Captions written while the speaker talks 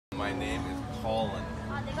Colin.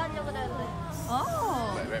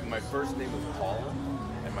 Oh. My first name is Paul,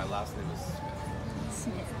 and my last name is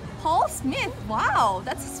Smith. Paul Smith. Wow,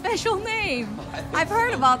 that's a special name. I've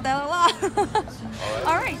heard about that a lot.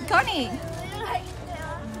 All right, Connie.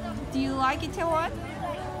 Do you like Itaewon?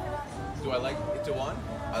 Do I like Itaewon?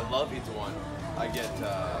 I love Itaewon. I get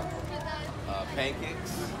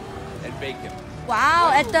pancakes and bacon.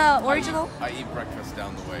 Wow, at the original? I eat breakfast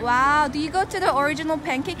down the way. Wow, do you go to the original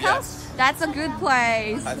pancake house? Yes. That's a good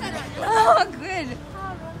place. I think so. Oh, good.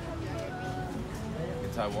 In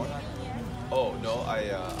Taiwan? Oh, no,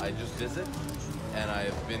 I just visit, and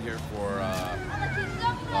I've been here for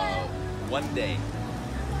 1 day.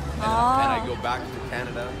 And I go back to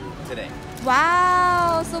Canada today.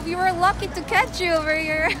 Wow, so we were lucky to catch you over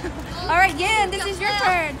here. All right, Yin, this is your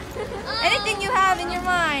turn. Anything you have in your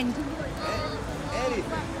mind?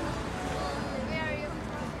 Anything.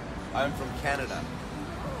 I'm from Canada,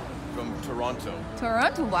 from Toronto.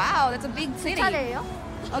 Toronto, wow, that's a big city. 차례예요?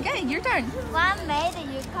 Okay, your turn. What made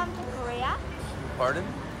you come to Korea? Pardon?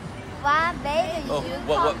 What made you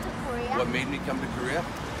come to Korea? What made me come to Korea?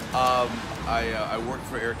 I worked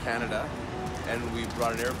for Air Canada, and we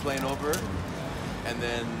brought an airplane over, and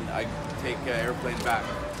then I take an airplane back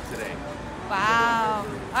today. Wow.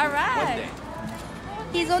 All right. 1 day.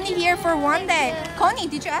 He's only here for 1 day. Connie,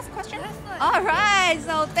 did you ask a question? All right.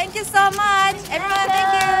 So thank you so much. Everyone,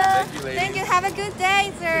 thank you. Thank you, ladies. Thank you. Have a good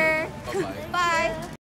day, sir. Bye-bye. Bye.